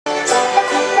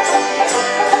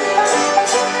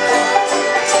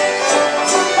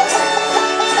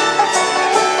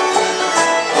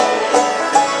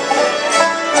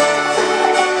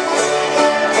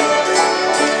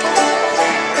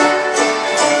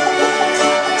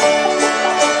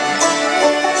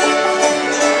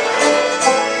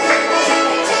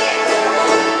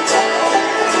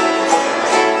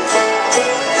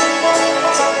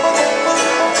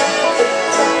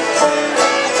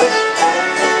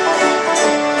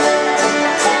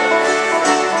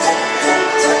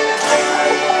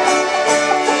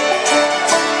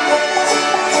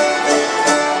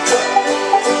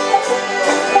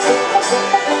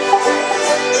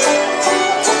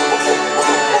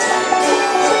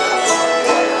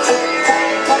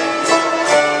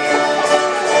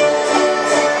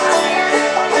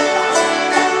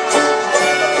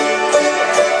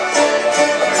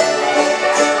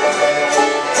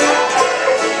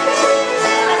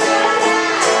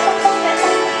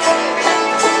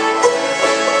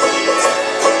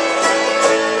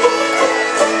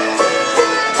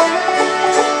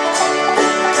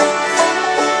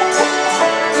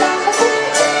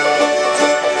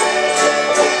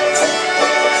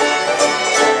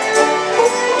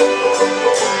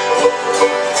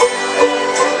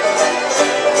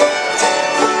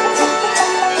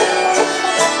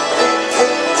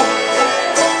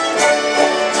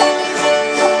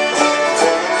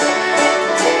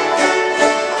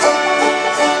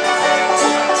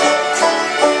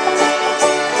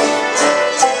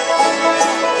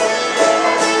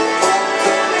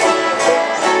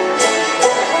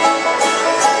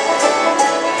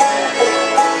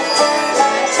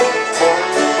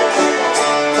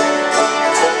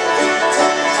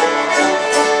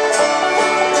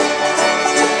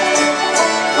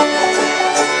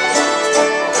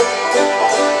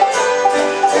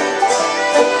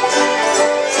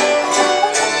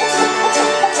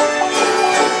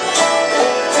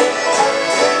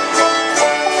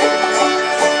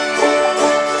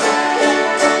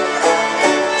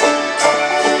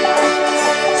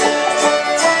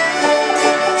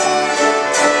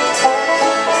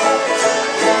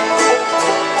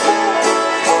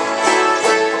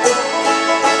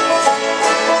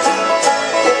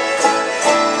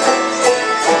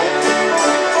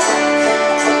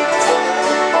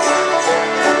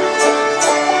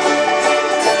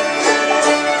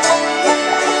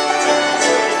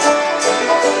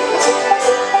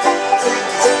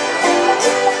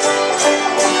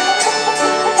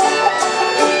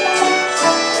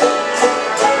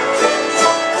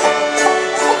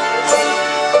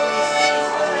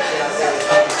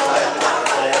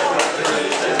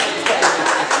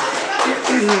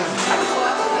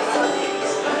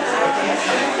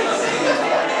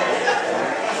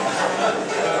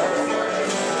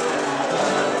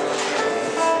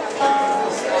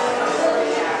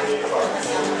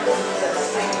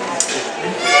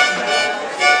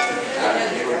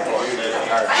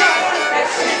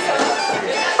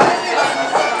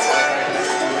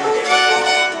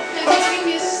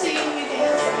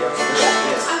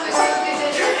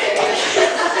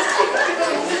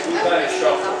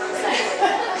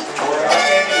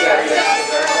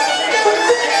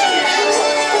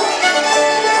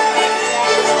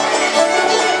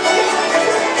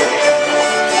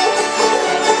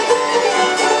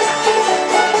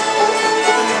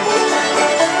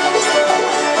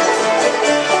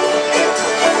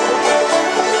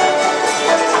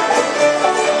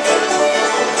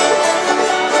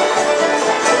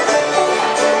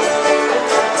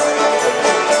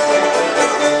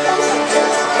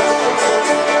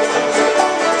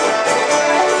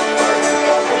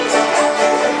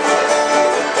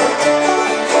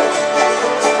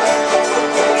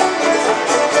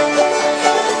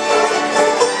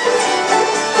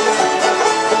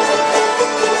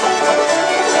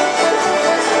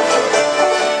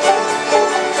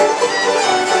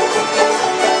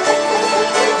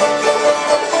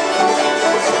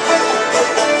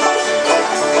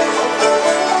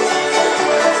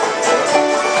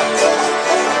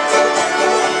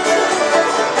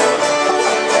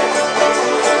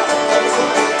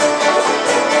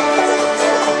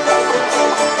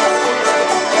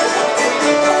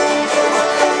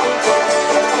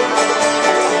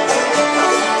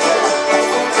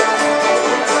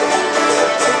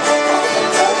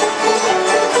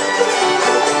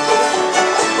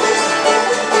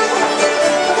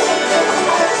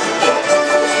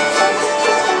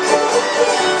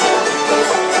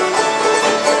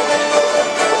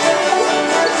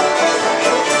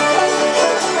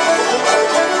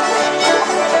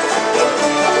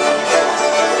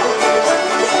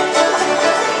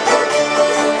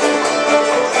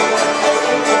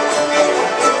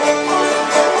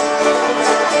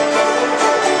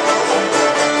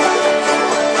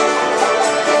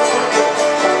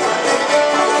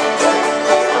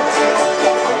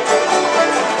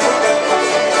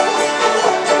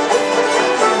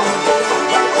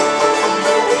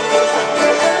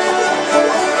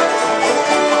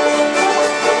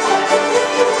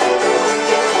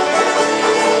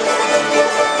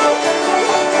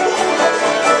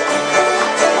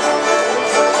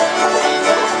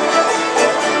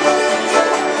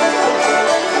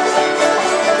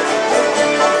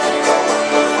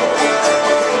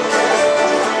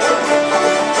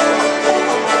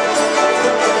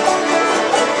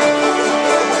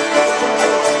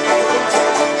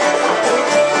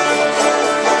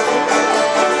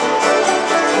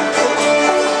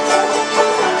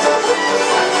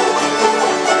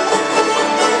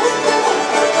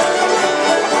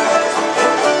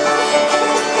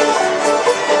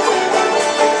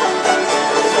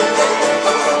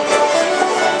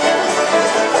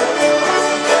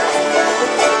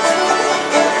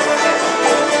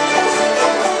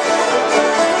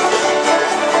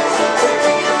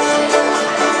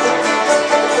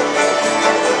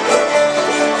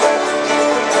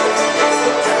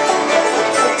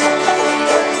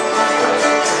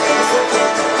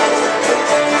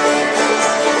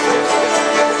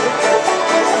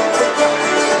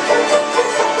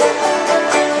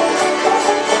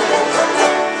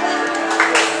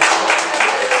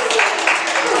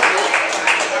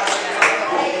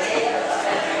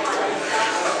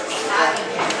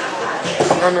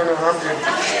no, I'm good.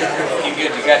 You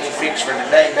good? You got your fix for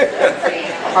today?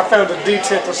 I found a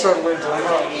D10 to settle into the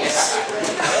knot.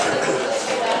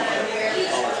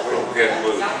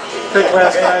 Picked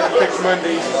last night and picked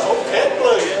Monday.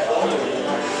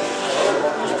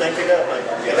 Just think it up, man.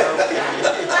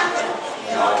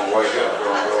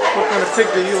 What kind of pick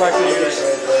do you like to use?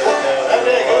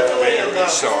 Very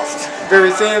soft.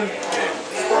 Very thin?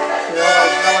 Yeah,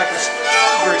 I like a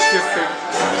very stiff pick.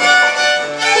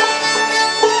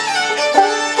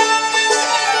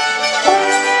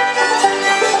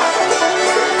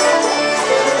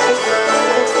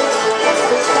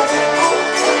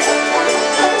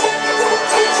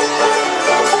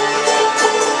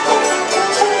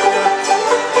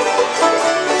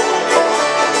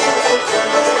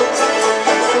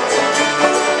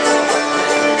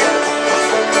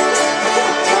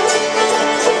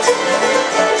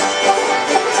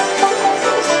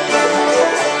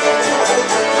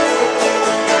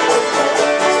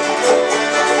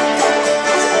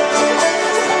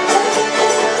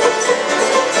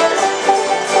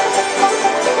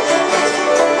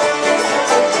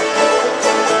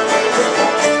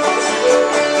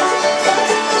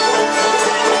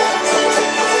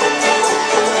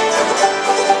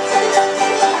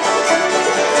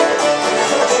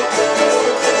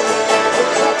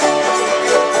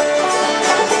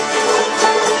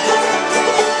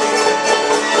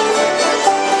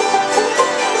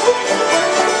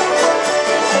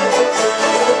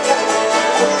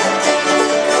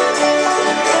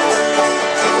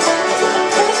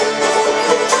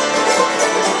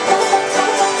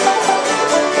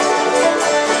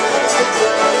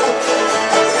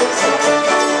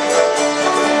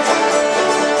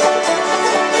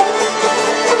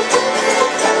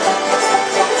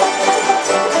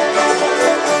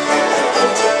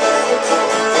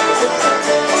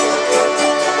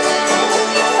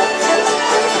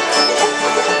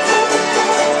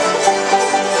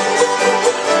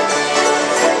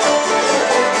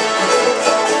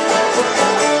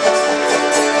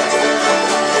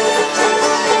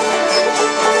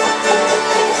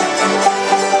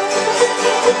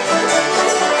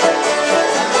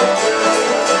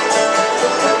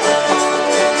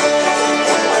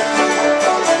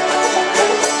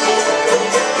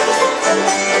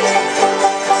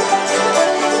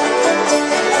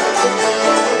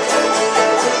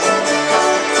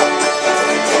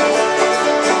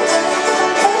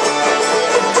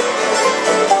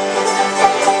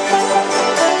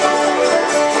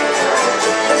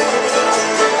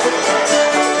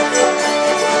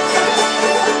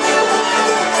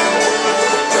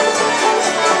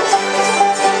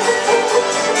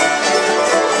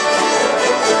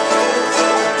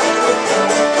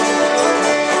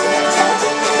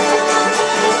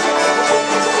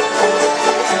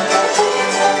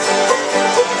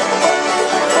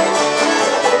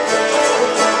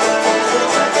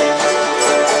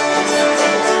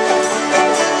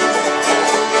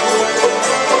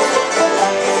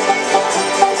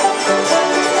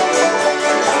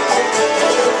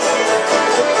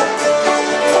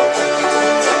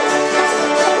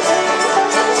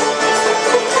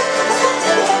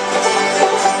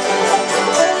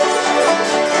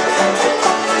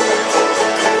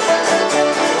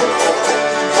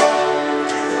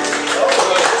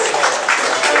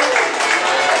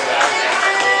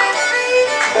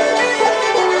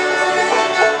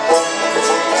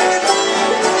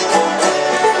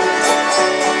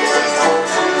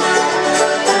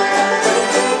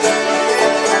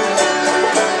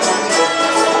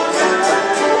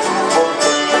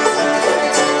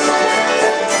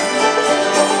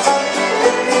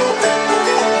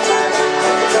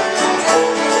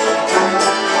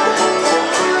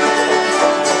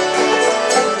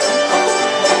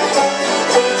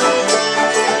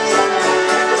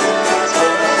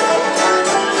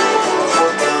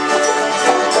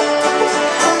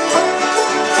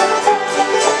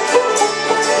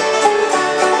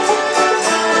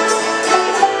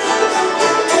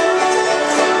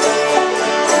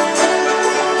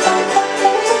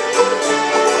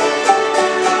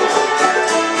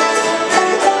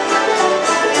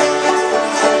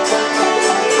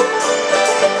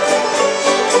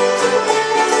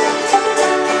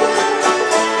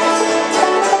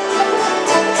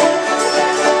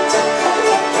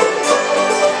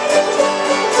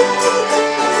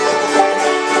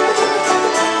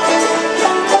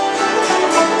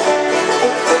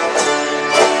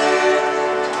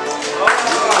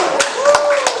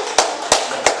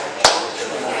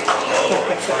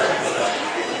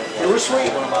 You were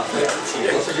sweet.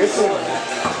 It's a good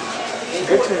thing.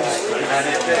 Good tune.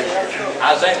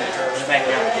 I was able to smack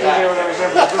you on the When I side. was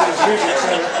up at the British Music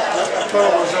Center,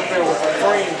 fellow was up there with a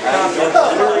framed copy of the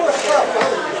lyrics.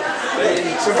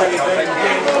 And somebody done gave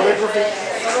him calligraphy.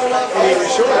 And he was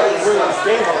showing it with his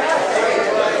demo.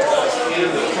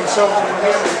 Consulting with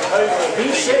him. He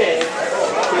said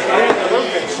that the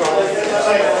Olympic song,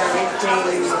 somewhere in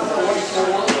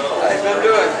 1844, How you been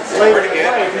doing? later in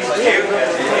life, he did.